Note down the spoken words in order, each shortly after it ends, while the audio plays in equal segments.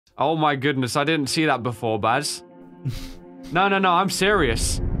Oh my goodness, I didn't see that before, Baz. No, I'm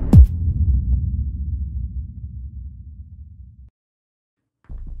serious.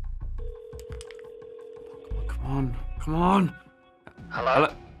 Come on.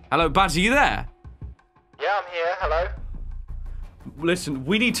 Hello, Baz, are you there? Yeah, I'm here. Hello. Listen,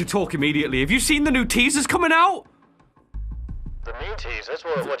 we need to talk immediately. Have you seen the new teasers coming out? The new teasers?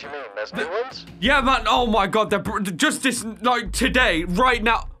 What do you mean? There's new ones? Yeah, man. Oh my God, they're just this, like, today, right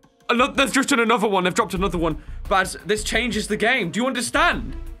now. They've just done another one. They've dropped another one. Baz, this changes the game. Do you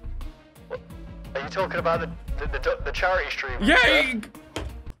understand? Are you talking about the charity stream? Yeah.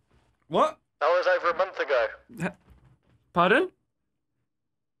 What? That was over a month ago. Pardon?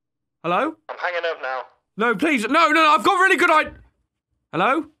 Hello? I'm hanging up now. No, please. No, I've got really good idea.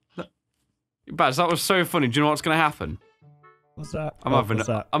 Hello? Baz, that was so funny. Do you know what's going to happen? What's that? I'm having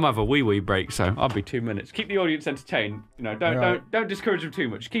a wee break, so I'll be 2 minutes. Keep the audience entertained. You know, don't discourage them too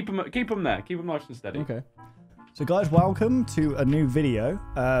much. Keep them there. Keep them nice and steady. Okay. So guys, welcome to a new video.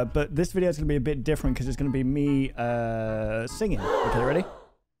 But this video is going to be a bit different because it's going to be me singing. Okay, ready?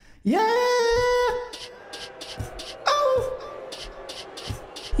 Yeah. Oh.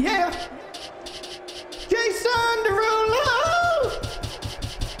 Yeah. Jason Derulo.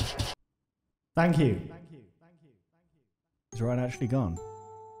 Thank you. Is Ryan actually gone?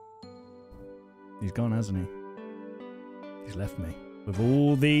 He's gone, hasn't he? He's left me. With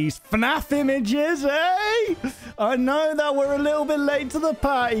all these Fnaf images, eh? I know that we're a little bit late to the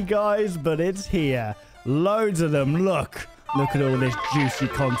party, guys, but it's here. Loads of them. Look at all this juicy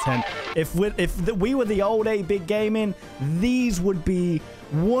content. If we were the old 8-bit gaming, these would be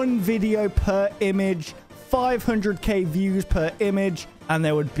one video per image, 500k views per image, and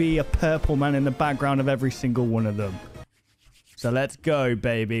there would be a purple man in the background of every single one of them. So let's go,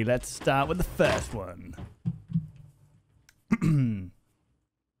 baby. Let's start with the first one. Is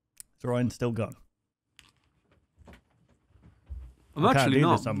Ryan still gone? I'm actually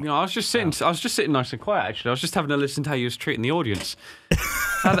not. You know, I was just sitting nice and quiet. Actually, I was just having a listen to how you was treating the audience.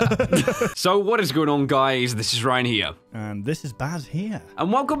 So what is going on, guys? This is Ryan here. And this is Baz here.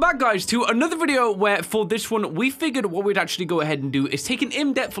 And welcome back, guys, to another video where, for this one, we figured what we'd actually go ahead and do is take an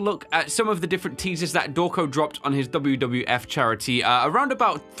in-depth look at some of the different teasers that Dorko dropped on his WWF charity around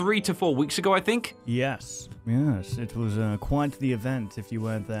about 3 to 4 weeks ago, I think. Yes. It was quite the event if you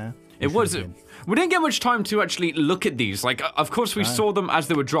weren't there. It was. We didn't get much time to actually look at these. Like, of course, we saw them as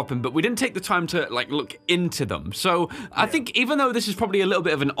they were dropping, but we didn't take the time to, like, look into them. So I think even though this is probably a little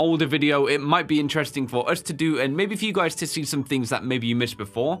bit of an older video, it might be interesting for us to do, and maybe for you guys to see some things that maybe you missed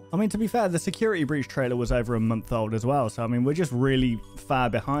before. I mean, to be fair, the security breach trailer was over a month old as well. So, I mean, we're just really far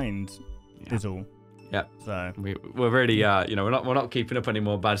behind, is all. Yeah, so we're really, you know, we're not keeping up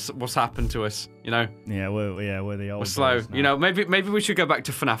anymore. Baz, what's happened to us? You know? Yeah, we're the old. We're slow. You know, maybe we should go back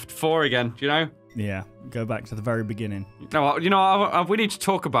to Fnaf 4 again. You know? Yeah, go back to the very beginning. No, you know, we need to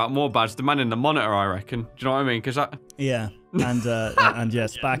talk about more, Baz, the man in the monitor. I reckon. Do you know what I mean? Because yeah, and yeah,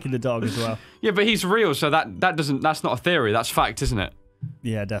 Sparky the dog as well. Yeah, but he's real, so that's not a theory. That's fact, isn't it?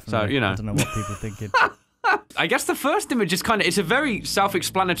 Yeah, definitely. So you know, I don't know what people are thinking. I guess the first image is it's a very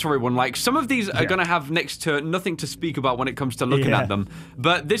self-explanatory one. Like, some of these are going to have next to nothing to speak about when it comes to looking at them.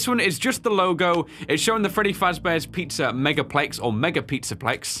 But this one is just the logo. It's showing the Freddy Fazbear's Pizza Megaplex or Mega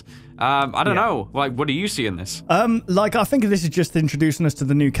Pizzaplex. I don't know. Like, what do you see in this? Like, I think this is just introducing us to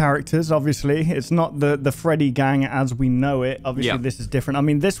the new characters, obviously. It's not the Freddy gang as we know it. Obviously, this is different. I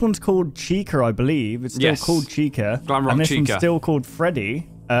mean, this one's called Chica, I believe. It's still called Chica. Glamrock and this Chica. one's still called Freddy.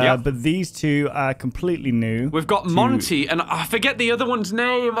 But these two are completely new. We've got Monty, and I forget the other one's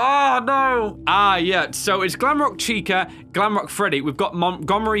name. Oh, no. Yeah. So it's Glamrock Chica, Glamrock Freddy. We've got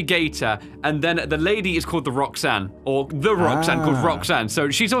Montgomery Gator, and then the lady is called the Roxanne, or the Roxanne, called Roxanne. So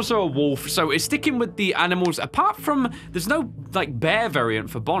she's also a wolf. So it's sticking with the animals, apart from there's no, like, bear variant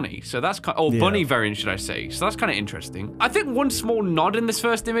for Bonnie. So that's kind of, or bunny variant, should I say. So that's kind of interesting. I think one small nod in this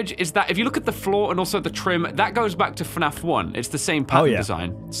first image is that if you look at the floor and also the trim, that goes back to FNAF 1. It's the same pattern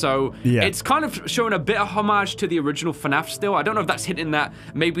design. So it's kind of showing a bit of homage to the original FNAF still. I don't know if that's hinting that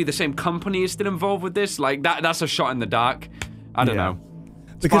maybe the same company is still involved with this. Like, that's a shot in the dark. I don't know.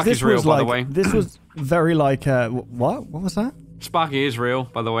 Because Sparky's real, by the way. This was very like, what? What was that? Sparky is real,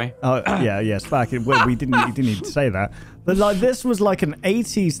 by the way. Oh, yeah, Sparky. Well, you didn't need to say that. But, like, this was like an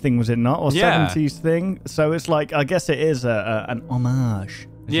 80s thing, was it not? Or 70s thing? So it's like, I guess it is an homage.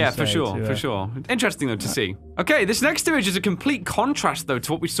 Yeah, for sure. Interesting, though, to see. Okay, this next image is a complete contrast, though,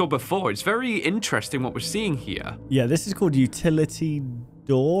 to what we saw before. It's very interesting what we're seeing here. Yeah, this is called Utility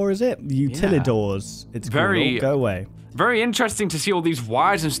Door, is it? Utilidors. It's very called. Oh, go away. Very interesting to see all these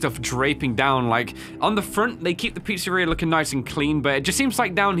wires and stuff draping down. Like, on the front, they keep the pizzeria looking nice and clean, but it just seems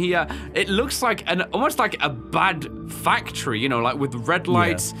like down here, it looks like almost like a bad factory, you know, like with red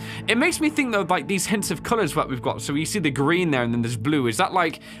lights. It makes me think, though, like these hints of colors that we've got. So you see the green there, and then there's blue. Is that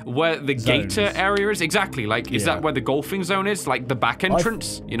like where the gator area is? Exactly. Like, is that where the golfing zone is? Like the back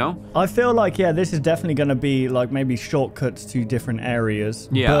entrance, you know? I feel like, yeah, this is definitely going to be like maybe shortcuts to different areas.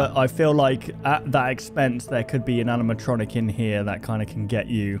 Yeah. But I feel like at that expense, there could be an animatronic in here that kind of can get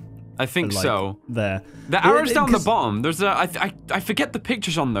you. I think like, so. There. The arrows down the bottom, there's I forget the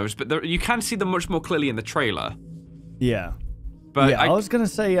pictures on those, but you can see them much more clearly in the trailer. Yeah. But yeah, I was going to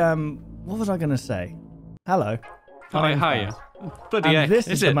say, what was I going to say? Hello. Hi. Bloody and this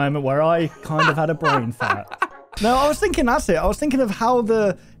is the moment where I kind of had a brain fart. No, I was thinking that's it. I was thinking of how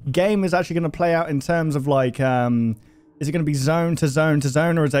the game is actually going to play out in terms of like, is it going to be zone to zone to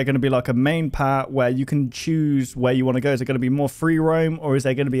zone, or is there going to be like a main part where you can choose where you want to go? Is it going to be more free roam, or is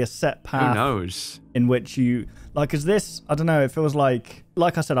there going to be a set path? Who knows? In which you, like, is this, I don't know, it feels like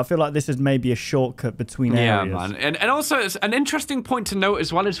I said, I feel like this is maybe a shortcut between areas. Yeah, man. And also, it's an interesting point to note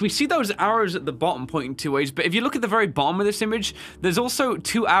as well is we see those arrows at the bottom pointing two ways, but if you look at the very bottom of this image, there's also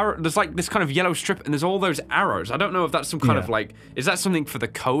two arrows, there's like this kind of yellow strip, and there's all those arrows. I don't know if that's some kind of like, is that something for the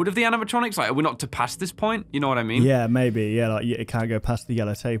code of the animatronics? Like, are we not to pass this point? You know what I mean? Yeah, maybe. Yeah, like it can't go past the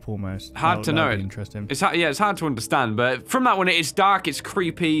yellow tape almost. Hard to know. Interesting. It's hard to understand, but from that one, it's dark, it's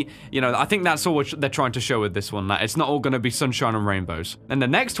creepy. You know, I think that's all they're trying to show with this one, that it's not all going to be sunshine and rainbows. And the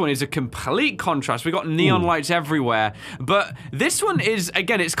next one is a complete contrast. We got neon lights everywhere, but this one is,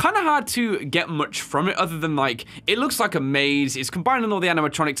 again, it's kind of hard to get much from it other than like, it looks like a maze. It's combining all the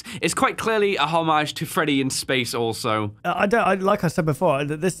animatronics. It's quite clearly a homage to Freddy in space also. Like I said before,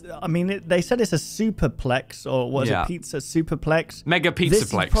 they said it's a superplex, or what is it, pizza superplex? Mega pizzaplex.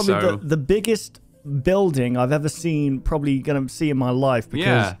 This is probably the biggest building I've ever seen, probably going to see in my life,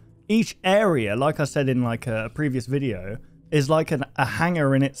 because each area, like I said in like a previous video, is like a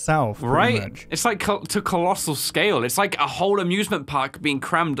hangar in itself. Right? Much. It's like to colossal scale. It's like a whole amusement park being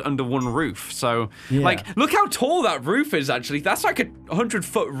crammed under one roof. So, like, look how tall that roof is, actually. That's like a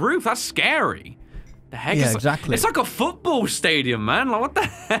 100-foot roof. That's scary. The heck? Yeah, exactly. It's like a football stadium, man. Like, what the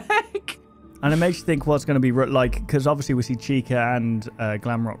heck? And it makes you think what's going to be like, because obviously we see Chica and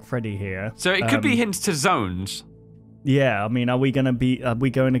Glamrock Freddy here. So it could be hints to zones. Yeah, I mean, are we going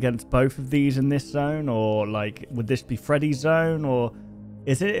against both of these in this zone, or like, would this be Freddy's zone, or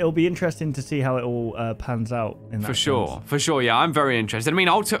is it? It'll be interesting to see how it all pans out. In that For sure. Yeah, I'm very interested. I mean,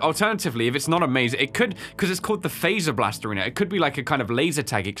 alternatively, if it's not a maze, it could, because it's called the Phaser Blast Arena. It could be like a kind of laser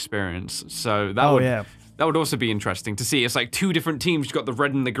tag experience. So that that would also be interesting to see. It's like two different teams. You've got the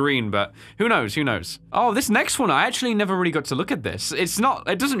red and the green, but who knows? Who knows? Oh, this next one, I actually never really got to look at this. It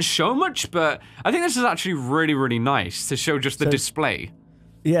doesn't show much, but I think this is actually really, really nice to show just the display.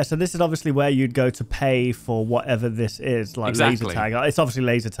 Yeah, so this is obviously where you'd go to pay for whatever this is, like laser tag. It's obviously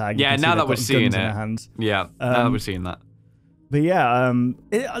laser tag. Yeah, now that we're seeing it. Yeah, now that we're seeing that. But yeah,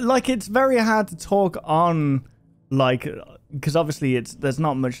 it's very hard to talk on, like, because obviously there's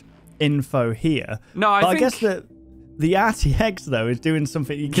not much info here. No, I guess that the RTX though is doing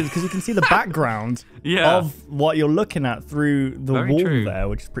something, because you can see the background of what you're looking at through the wall there,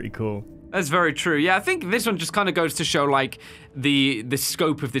 which is pretty cool. That's very true. Yeah, I think this one just kind of goes to show like the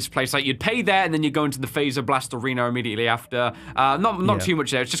scope of this place. Like, you'd pay there and then you go into the Phaser Blast Arena immediately after. Not too much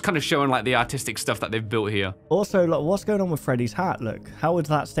there. It's just kind of showing like the artistic stuff that they've built here. Also, like, what's going on with Freddy's hat? Look, how is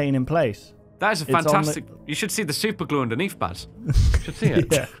that staying in place? That is a fantastic. You should see the super glue underneath, Baz. You should see it.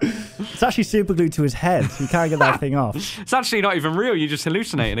 Yeah. It's actually super glued to his head. You can't get that thing off. It's actually not even real. You're just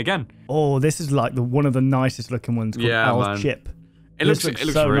hallucinating again. Oh, this is like one of the nicest looking ones called Al's Chip. It looks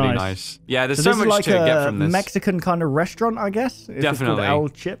so really nice. Yeah, there's so much like to get from this. Mexican kind of restaurant, I guess. Definitely. It's called Al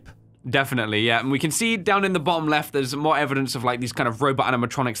Chip. Definitely, yeah. And we can see down in the bottom left, there's more evidence of like these kind of robot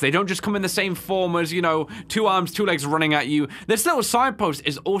animatronics. They don't just come in the same form as, you know, 2 arms, 2 legs running at you. This little signpost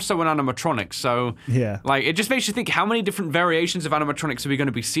is also an animatronic. So, like, it just makes you think, how many different variations of animatronics are we going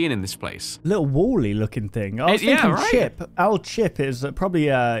to be seeing in this place? Little Wall-E looking thing. I was thinking Chip. Al Chip is probably,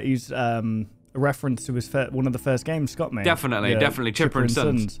 he's a reference to his one of the first games Scott made. Definitely, Chipper and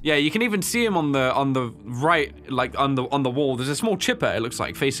Sons. Yeah, you can even see him on the right, like on the wall. There's a small chipper, it looks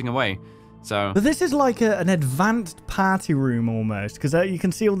like, facing away. So, but this is like an advanced party room almost, because you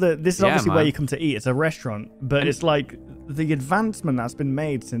can see all the. This is obviously where you come to eat. It's a restaurant, but it's like the advancement that's been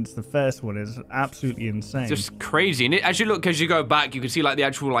made since the first one is absolutely insane. Just crazy. And as you go back, you can see like the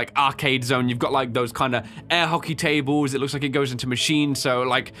actual like arcade zone. You've got like those kind of air hockey tables. It looks like it goes into machines. So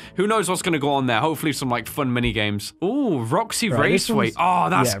like, who knows what's gonna go on there? Hopefully some like fun mini games. Ooh, Roxy Raceway. Oh,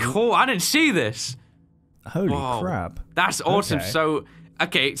 that's cool. I didn't see this. Holy Whoa. crap. That's awesome.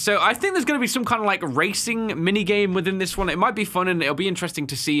 Okay. So I think there's going to be some kind of like racing mini game within this one. It might be fun, and it'll be interesting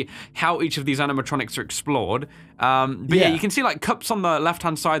to see how each of these animatronics are explored. But yeah, you can see like cups on the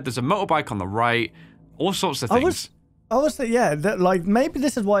left-hand side. There's a motorbike on the right. All sorts of things. Like maybe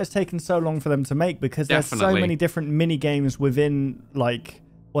this is why it's taken so long for them to make, because there's so many different mini games within like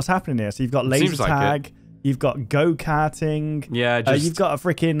what's happening here. So you've got laser tag, you've got go-karting, you've got a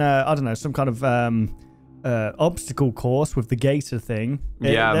freaking I don't know, some kind of obstacle course with the gator thing.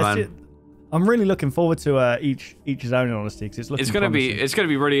 I'm really looking forward to each zone, in honesty, because it's gonna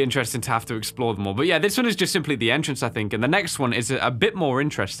be really interesting to have to explore them all. But yeah, this one is just simply the entrance, I think, and the next one is a bit more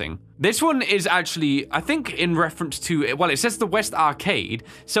interesting. This one is actually, I think, in reference to, well, it says the West Arcade,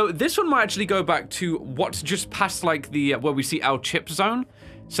 so this one might actually go back to what's just past like the where we see El Chip Zone.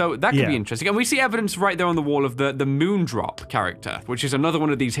 So that could be interesting. And we see evidence right there on the wall of the Moondrop character, which is another one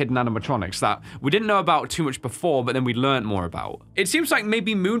of these hidden animatronics that we didn't know about too much before, but then we learned more about. It seems like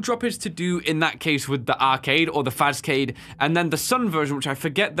maybe Moondrop is to do, in that case, with the arcade or the Fazcade, and then the Sun version, which I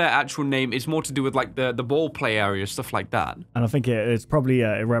forget their actual name, is more to do with like the ball play area, stuff like that. And I think it's probably,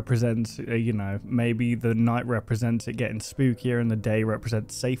 it represents, you know, maybe the night represents it getting spookier and the day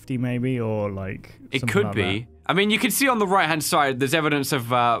represents safety, maybe, or like it could like be. That. I mean, you can see on the right-hand side, there's evidence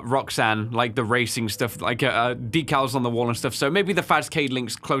of Roxanne, like the racing stuff, like decals on the wall and stuff. So maybe the Fazcade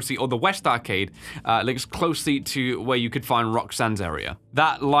links closely, or the West Arcade links closely to where you could find Roxanne's area.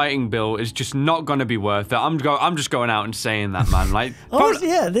 That lighting bill is just not going to be worth it. I'm just going out and saying that, man. Like,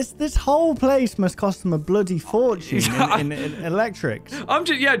 this whole place must cost them a bloody fortune in electrics.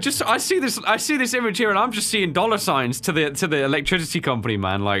 I see this image here, and I'm just seeing dollar signs to the electricity company,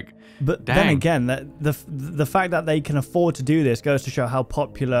 man. Like. But dang. then again, the fact that they can afford to do this goes to show how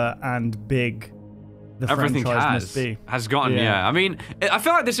popular and big the franchise must be. Has gotten, yeah. I mean, I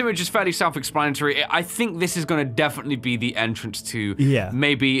feel like this image is fairly self-explanatory. I think this is going to definitely be the entrance to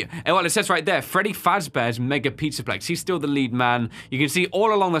maybe, well, it says right there, Freddy Fazbear's Mega Pizzaplex. He's still the lead man. You can see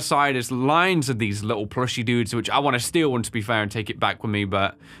all along the side is lines of these little plushy dudes, which I want to steal one, to be fair, and take it back with me,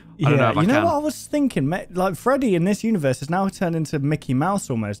 but I don't know if I can. You know what I was thinking? Like, Freddy in this universe has now turned into Mickey Mouse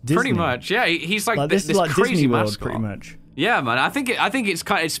almost. Disney. Pretty much, yeah. He's like this is like crazy Disney World, mascot. pretty much. Yeah, man. I think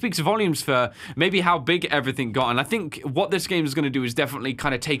it speaks volumes for maybe how big everything got, and I think what this game is going to do is definitely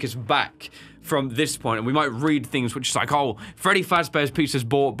kind of take us back from this point, and we might read things which is like, oh, Freddy Fazbear's Pizza's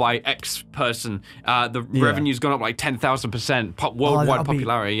bought by X person. The revenue's gone up like 10,000%, worldwide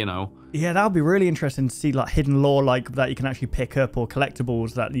popularity, you know. Yeah, that would be really interesting to see, like, hidden lore like that you can actually pick up, or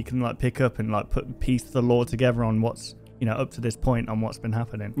collectibles that you can like pick up and like piece the lore together on what's, you know, up to this point on what's been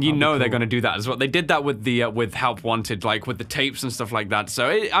happening. You know, they're going to do that as well. They did that with the with Help Wanted, like with the tapes and stuff like that. So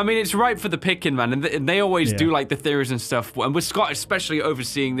I mean, it's ripe for the picking, man. And they always do like the theories and stuff. And with Scott especially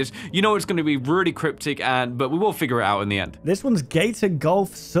overseeing this, you know, it's going to be really cryptic, but we will figure it out in the end. This one's Gator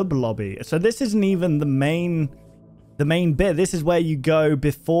Golf sub lobby. So this isn't even the main bit. This is where you go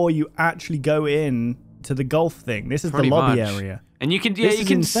before you actually go in to the golf thing. This is the lobby area. And you can,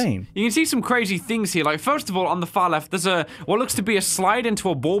 insane. You can see some crazy things here. Like, first of all, on the far left, there's what looks to be a slide into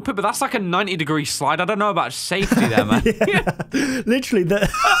a ball pit, but that's like a 90-degree slide. I don't know about safety there, man. Literally,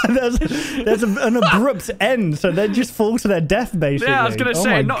 there's an abrupt end, so they just fall to their death, basically. Yeah, I was going to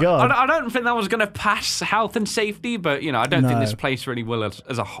say, God. I don't think that was going to pass health and safety, but, you know, I don't think this place really will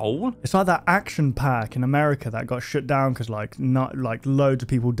as a whole. It's like that action park in America that got shut down because, like, loads of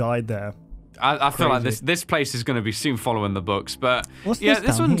people died there. I feel like this place is going to be soon following the books, but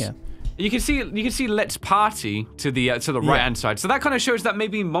this one's here? You can see Let's Party to the right hand side. So that kind of shows that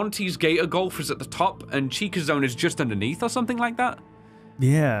maybe Monty's Gator Golf is at the top and Chica's Zone is just underneath or something like that.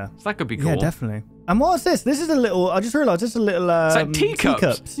 Yeah. So that could be cool. Yeah, definitely. And what's this? This is a little. I just realized this is a little. It's like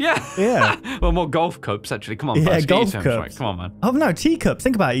teacups. Yeah. Yeah. Well, more golf cups actually. Come on, yeah, golf cups. Right. Come on, man. Oh no, teacups.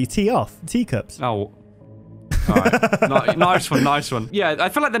 Think about it. You tee off teacups. Oh. All right. Nice one. Yeah, I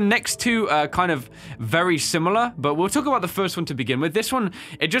feel like the next two are kind of very similar, but we'll talk about the first one to begin with. This one,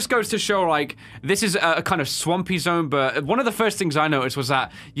 it just goes to show, like, this is a kind of swampy zone, but one of the first things I noticed was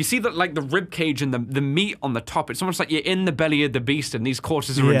that you see that, like, the rib cage and the meat on the top, it's almost like you're in the belly of the beast and these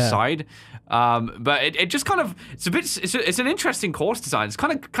courses are inside. But it just kind of, it's an interesting course design. It's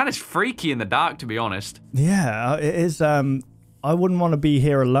kind of freaky in the dark, to be honest. Yeah, it is. I wouldn't want to be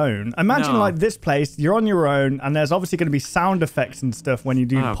here alone. Imagine like this place, you're on your own, and there's obviously going to be sound effects and stuff when you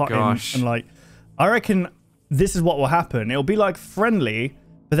do potting. And like, I reckon this is what will happen. It'll be like friendly,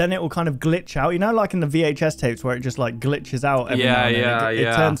 but then it will kind of glitch out. You know, like in the VHS tapes where it just like glitches out every now and then.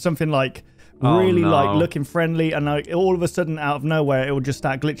 It turns something like really no. like looking friendly, and like all of a sudden out of nowhere it will just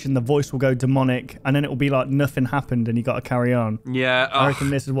start glitching, the voice will go demonic, and then it will be like nothing happened and you got to carry on. Yeah. I reckon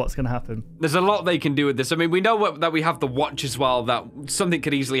this is what's going to happen. There's a lot they can do with this. I mean, we know that we have the watch as well, that something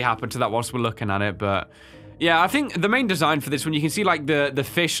could easily happen to that whilst we're looking at it, but yeah, I think the main design for this one, you can see like the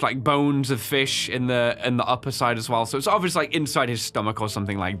fish, like bones of fish in the upper side as well. So it's obviously like inside his stomach or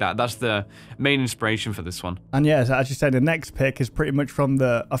something like that. That's the main inspiration for this one. And yeah, so as you said, the next pick is pretty much from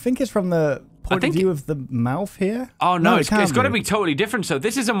the, I think it's from the point of view of the mouth here. Oh no, it's got to be totally different. So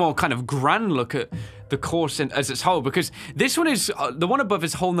this is a more kind of grand look at the course as its whole, because this one is, the one above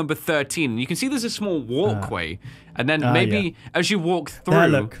is hole number 13. You can see there's a small walkway, and then maybe as you walk through. There,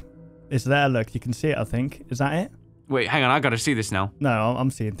 look. It's there, look. You can see it, I think. Is that it? Wait, hang on. I gotta see this now. No, I'm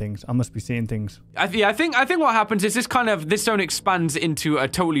seeing things. I must be seeing things. I think what happens is this zone expands into a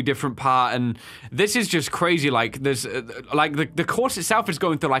totally different part, and this is just crazy. Like there's like the course itself is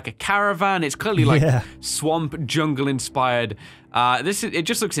going through like a caravan. It's clearly like swamp jungle inspired. It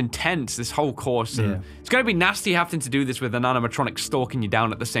just looks intense, this whole course, and it's gonna be nasty having to do this with an animatronic stalking you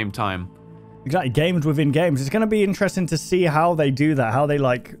down at the same time. Exactly, games within games. It's going to be interesting to see how they do that, how they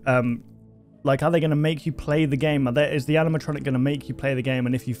like how they're going to make you play the game. Is the animatronic going to make you play the game,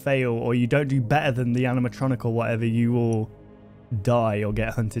 and if you fail or you don't do better than the animatronic or whatever, you will die or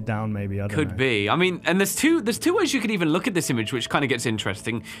get hunted down maybe. I don't know. Could be. I mean, and there's two ways you could even look at this image, which kind of gets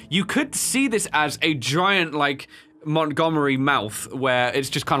interesting. You could see this as a giant, like, Montgomery mouth, where it's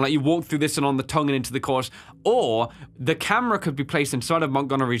just kind of like you walk through this and on the tongue and into the course, or the camera could be placed inside of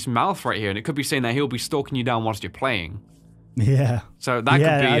Montgomery's mouth right here, and it could be saying that he'll be stalking you down whilst you're playing. Yeah. So that could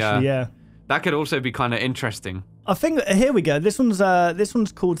be, actually, that could also be kind of interesting. I think here we go. This one's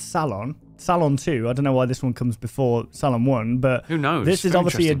called Salon 2. I don't know why this one comes before Salon 1, but who knows? This is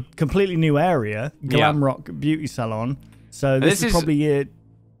obviously a completely new area, Glam Rock Beauty Salon. So this is probably it.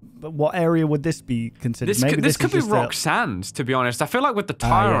 But what area would this be considered? This could be Roxanne's, to be honest. I feel like with the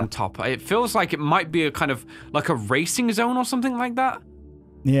tire on top, it feels like it might be a kind of like a racing zone or something like that.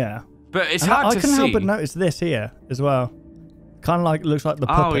 Yeah. But it's hard to see. I couldn't help but notice this here as well. Kind of like looks like the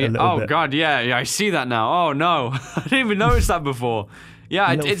puppet a little bit. Oh god, yeah, I see that now. Oh no, I didn't even notice that before.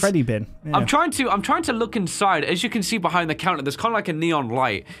 Yeah, it's Freddy bin. Yeah. I'm trying to look inside. As you can see behind the counter, there's kind of like a neon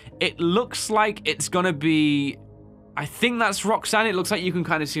light. It looks like it's gonna be. I think that's Roxanne. It looks like you can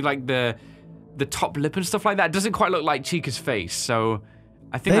kind of see like the top lip and stuff like that. It doesn't quite look like Chica's face, so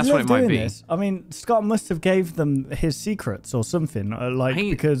I think that's what it might be. This. I mean, Scott must have gave them his secrets or something,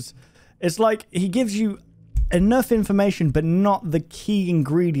 because it's like he gives you enough information, but not the key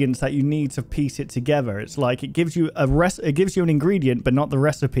ingredients that you need to piece it together. It's like it gives you an ingredient, but not the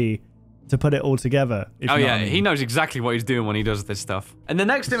recipe to put it all together. Oh yeah, he knows exactly what he's doing when he does this stuff. And the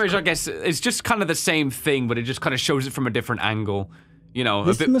next image, I guess, is just kind of the same thing, but it just kind of shows it from a different angle. You know,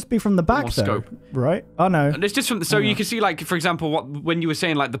 this must be from the back, though, right? Oh no, and it's just from so you can see, like, for example, when you were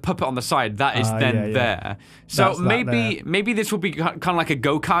saying like the puppet on the side, that is there. So maybe this will be kind of like a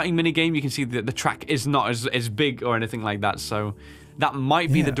go-karting mini game. You can see that the track is not as big or anything like that. So that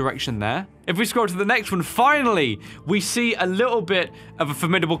might be the direction there. If we scroll to the next one, finally, we see a little bit of a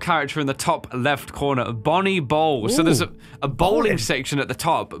formidable character in the top left corner, Bonnie Bowl. Ooh, so there's a bowling section at the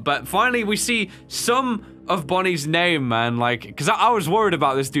top, but finally we see some of Bonnie's name, man. Like, because I was worried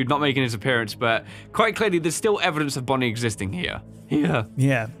about this dude not making his appearance, but quite clearly there's still evidence of Bonnie existing here. Yeah.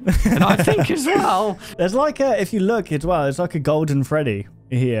 And I think as well. There's like if you look as well, it's like a golden Freddy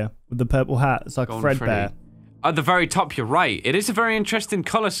here with the purple hat. It's like a Fredbear. At the very top, you're right. It is a very interesting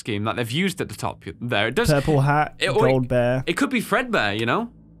color scheme that they've used at the top there. It does purple hat, gold bear. It could be Fredbear, you know.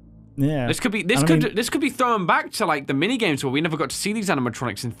 Yeah. This could be thrown back to like the mini games where we never got to see these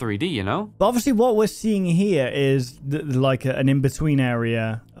animatronics in 3D, you know. But obviously, what we're seeing here is like an in-between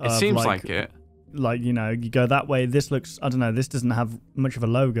area. It seems like it. Like, you know, you go that way. This looks, I don't know. This doesn't have much of a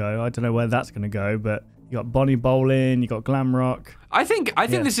logo. I don't know where that's going to go, but. You got Bonnie Bowling, you got Glam Rock. I think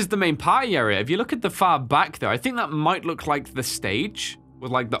this is the main party area. If you look at the far back there, I think that might look like the stage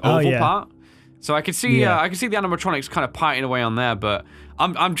with like the oval part. So I can see the animatronics kind of partying away on there, but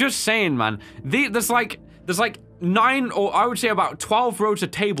I'm just saying, man, there's like 9, or I would say about 12 rows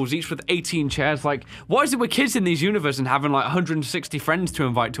of tables, each with 18 chairs. Like, what is it with kids in these universe and having like 160 friends to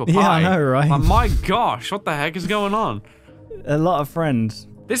invite to a party? Yeah, I know, right? Like, my gosh, what the heck is going on? A lot of friends.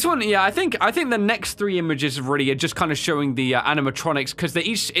 This one, yeah, I think the next 3 images really are just kind of showing the animatronics, because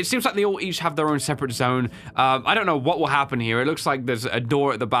it seems like they all each have their own separate zone. I don't know what will happen here. It looks like there's a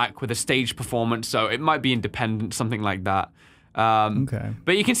door at the back with a stage performance, so it might be independent, something like that. Okay.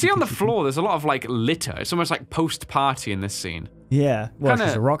 But you can see on the floor, there's a lot of like litter. It's almost like post-party in this scene. Yeah, well, Kinda-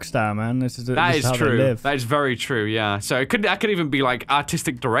 she's a rock star, man. This is That this is how true. They live. That is very true, yeah. So that could even be like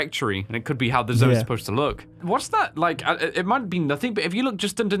artistic directory, and it could be how the zone is supposed to look. What's that like? It might be nothing, but if you look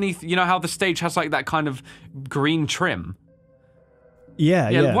just underneath, you know how the stage has like that kind of green trim?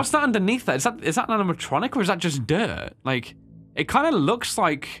 Yeah. What's that underneath that? Is that an animatronic or is that just dirt? Like, it kind of looks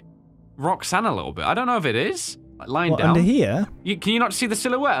like Roxanne a little bit. I don't know if it is. Like lying down. Under here? Can you not see the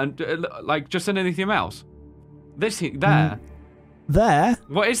silhouette? Like just underneath your mouse? There. There?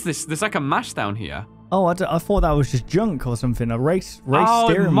 What is this? There's like a mash down here. Oh, I thought that was just junk or something. A race steering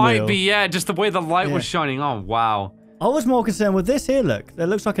wheel. It might be, yeah. Just the way the light was shining. Oh, wow. I was more concerned with this here, look. There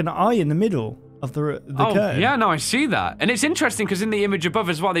looks like an eye in the middle of the curtain. Yeah, no, I see that. And it's interesting because in the image above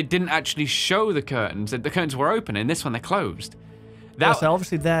as well, they didn't actually show the curtains. The curtains were open. In this one, they're closed. So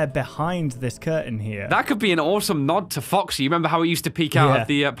obviously they're behind this curtain here. That could be an awesome nod to Foxy. You remember how he used to peek out of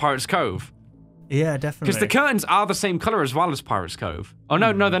the Pirate's Cove? Yeah, definitely. Because the curtains are the same color as well as Pirate's Cove. Oh,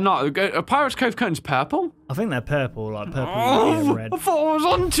 no, they're not. Are Pirate's Cove curtains purple? I think they're purple, like purple and red. I thought I was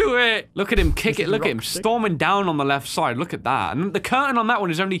onto it. Look at him kick it. Look at him storming down on the left side. Look at that. And the curtain on that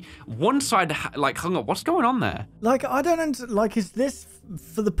one is only one side like hung up. What's going on there? Like, I don't like, is this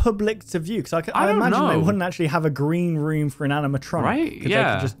for the public to view? Because I imagine they wouldn't actually have a green room for an animatronic. Right, Because they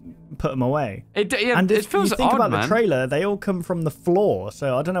could just put them away. And it feels you think odd, about man. the trailer, they all come from the floor.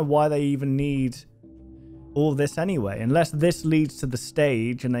 So I don't know why they even need all this anyway, unless this leads to the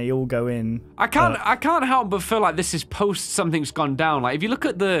stage and they all go in. I can't help but feel like this is post something's gone down. Like if you look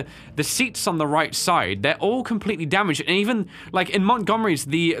at the seats on the right side, they're all completely damaged. And even like in Montgomery's,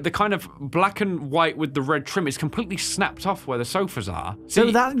 the kind of black and white with the red trim is completely snapped off where the sofas are.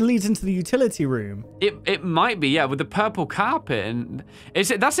 So that leads into the utility room. It might be, yeah, with the purple carpet. And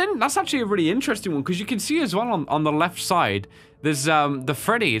that's actually a really interesting one because you can see as well on the left side, there's the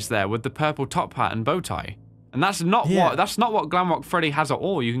Freddy is there with the purple top hat and bow tie. And that's not what Glamrock Freddy has at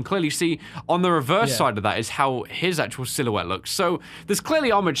all. You can clearly see on the reverse side of that is how his actual silhouette looks. So there's clearly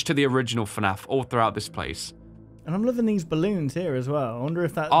homage to the original FNAF all throughout this place. And I'm loving these balloons here as well. I wonder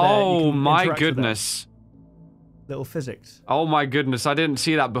if that. Oh my goodness! Little physics. Oh my goodness! I didn't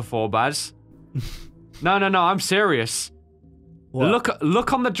see that before, Baz. No, I'm serious. What?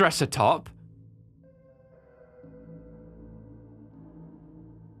 Look on the dresser top.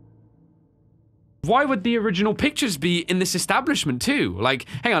 Why would the original pictures be in this establishment too? Like,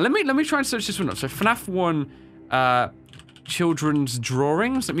 hang on, let me try and search this one up. So FNAF 1 children's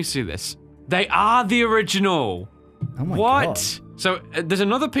drawings. Let me see this. They are the original. Oh my God. God. So there's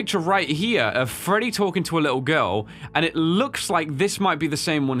another picture right here of Freddy talking to a little girl, and it looks like this might be the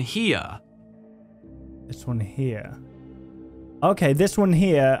same one here. This one here. Okay, this one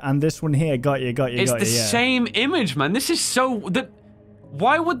here and this one here. Got you. It's the same image, man. This is so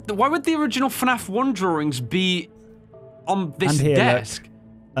Why would the original FNAF 1 drawings be on this desk?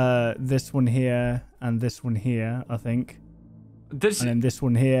 Look, this one here and this one here, I think. And then this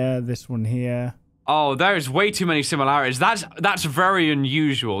one here. Oh, there is way too many similarities. That's very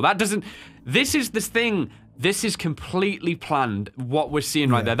unusual. This is completely planned. What we're seeing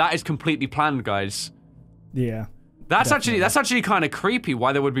right there, that is completely planned, guys. Yeah. That's actually kind of creepy.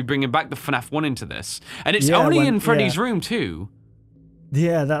 Why they would be bringing back the FNAF 1 into this, and it's only in Freddy's room too.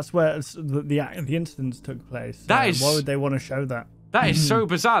 Yeah, that's where the incidents took place. Why would they want to show that? That is so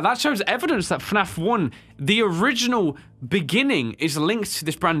bizarre. That shows evidence that FNAF 1, the original beginning, is linked to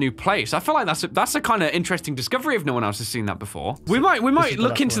this brand new place. I feel like that's a kind of interesting discovery if no one else has seen that before. We might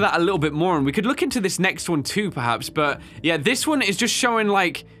look into that a little bit more, and we could look into this next one too, perhaps. But yeah, this one is just showing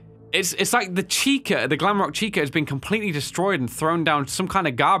like it's like the Glamrock Chica has been completely destroyed and thrown down some kind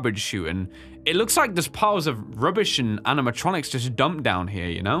of garbage chute, and it looks like there's piles of rubbish and animatronics just dumped down here,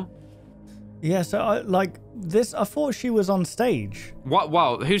 you know? Yeah, so I thought she was on stage. What?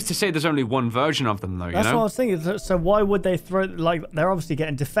 Well, who's to say there's only one version of them, though, you know? That's what I was thinking. So why would they throw, they're obviously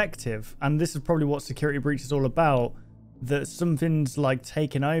getting defective, and this is probably what Security Breach is all about, that something's,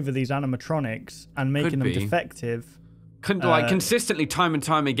 taking over these animatronics and making them defective. Consistently, time and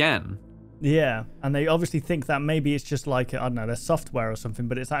time again. Yeah, and they obviously think that maybe it's just I don't know, their software or something,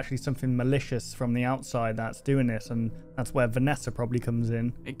 but it's actually something malicious from the outside that's doing this, and that's where Vanessa probably comes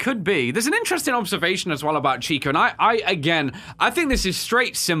in. It could be. There's an interesting observation as well about Chica, and I think this is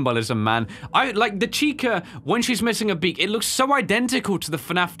straight symbolism, man. I like the Chica, when she's missing a beak, it looks so identical to the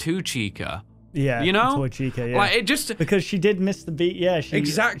FNAF 2 Chica. Yeah, you know, Toy Chica. Yeah, like it just because she did miss the beak. Yeah,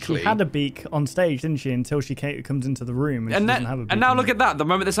 exactly. She had a beak on stage, didn't she? Until she comes into the room and she doesn't have a beak. And now look at that. The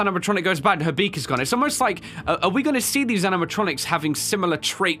moment this animatronic goes bad, her beak is gone. It's almost like, are we going to see these animatronics having similar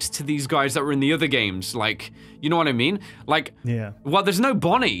traits to these guys that were in the other games? Like, you know what I mean? Like, yeah. Well, there's no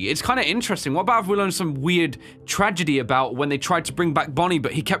Bonnie. It's kind of interesting. What about if we learn some weird tragedy about when they tried to bring back Bonnie,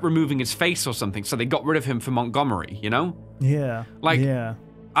 but he kept removing his face or something, so they got rid of him for Montgomery? You know? Yeah. Like, yeah.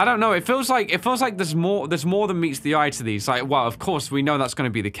 I don't know. It feels like there's more than meets the eye to these. Like, well, of course we know that's going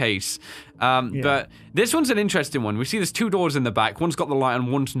to be the case. But this one's an interesting one. We see there's 2 doors in the back. One's got the light and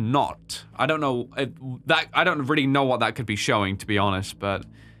one's not. I don't know I don't really know what that could be showing, to be honest. But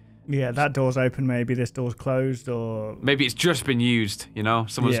yeah, that door's open. Maybe this door's closed, or maybe it's just been used. You know,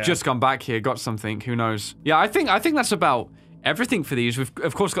 someone's just gone back here, got something. Who knows? Yeah, I think that's about everything for these. We've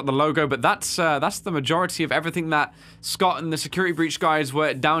of course got the logo, but that's the majority of everything that Scott and the security breach guys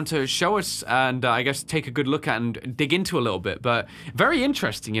were down to show us, and I guess take a good look at and dig into a little bit. But very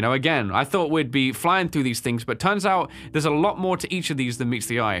interesting, you know. Again, I thought we'd be flying through these things, but turns out there's a lot more to each of these than meets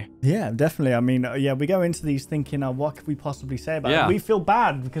the eye. Yeah, definitely. I mean, yeah, we go into these thinking, what could we possibly say about it? We feel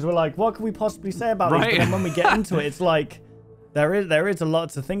bad because we're like, what could we possibly say about this? But then when we get into it, it's like there is a lot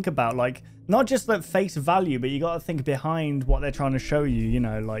to think about. Like, not just at face value, but you got to think behind what they're trying to show you, you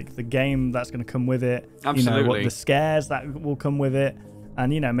know, like the game that's going to come with it. Absolutely. You know, what the scares that will come with it.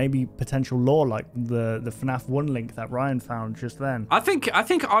 And, you know, maybe potential lore like the FNAF 1 link that Ryan found just then. I think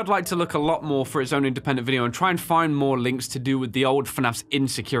I'd like to look a lot more for its own independent video and try and find more links to do with the old FNAF's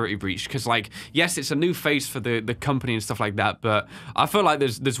insecurity breach. Because, like, yes, it's a new face for the company and stuff like that, but I feel like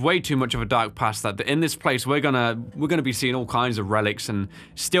there's way too much of a dark past that in this place we're gonna be seeing all kinds of relics and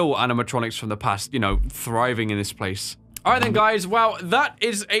still animatronics from the past, you know, thriving in this place. All right then, guys, well, that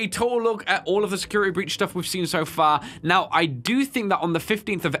is a total look at all of the security breach stuff we've seen so far. Now, I do think that on the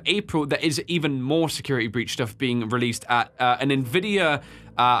 15th of April, there is even more security breach stuff being released at an NVIDIA,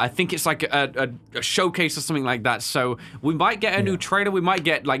 I think it's like a showcase or something like that. So we might get a new trailer. We might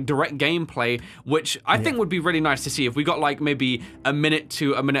get like direct gameplay, which I think would be really nice to see. If we got like maybe a minute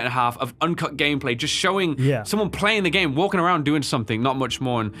to a minute and a half of uncut gameplay, just showing someone playing the game, walking around doing something, not much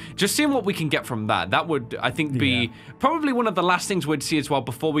more, and just seeing what we can get from that. That would, I think, be probably one of the last things we'd see as well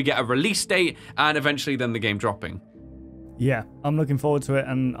before we get a release date and eventually then the game dropping. Yeah, I'm looking forward to it,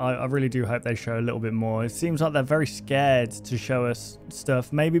 and I really do hope they show a little bit more. It seems like they're very scared to show us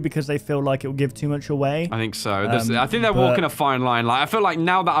stuff, maybe because they feel like it will give too much away. I think so. I think they're walking a fine line. Like, I feel like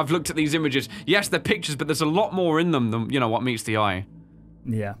now that I've looked at these images, yes, they're pictures, but there's a lot more in them than, you know, what meets the eye.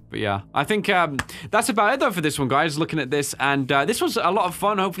 Yeah. But yeah, I think that's about it though for this one, guys, looking at this. And this was a lot of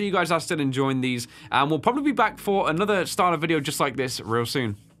fun. Hopefully you guys are still enjoying these. And we'll probably be back for another starter video just like this real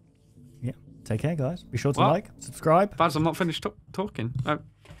soon. Yeah. Take care, guys. Be sure to like, subscribe. Baz, I'm not finished talking.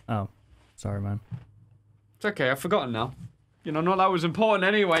 Oh, sorry, man. It's okay. I've forgotten now. You know, not that was important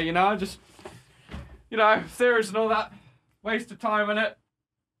anyway, you know. Just, you know, theories and all that. Waste of time in it.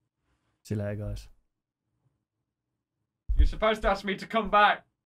 See you later, guys. You're supposed to ask me to come back.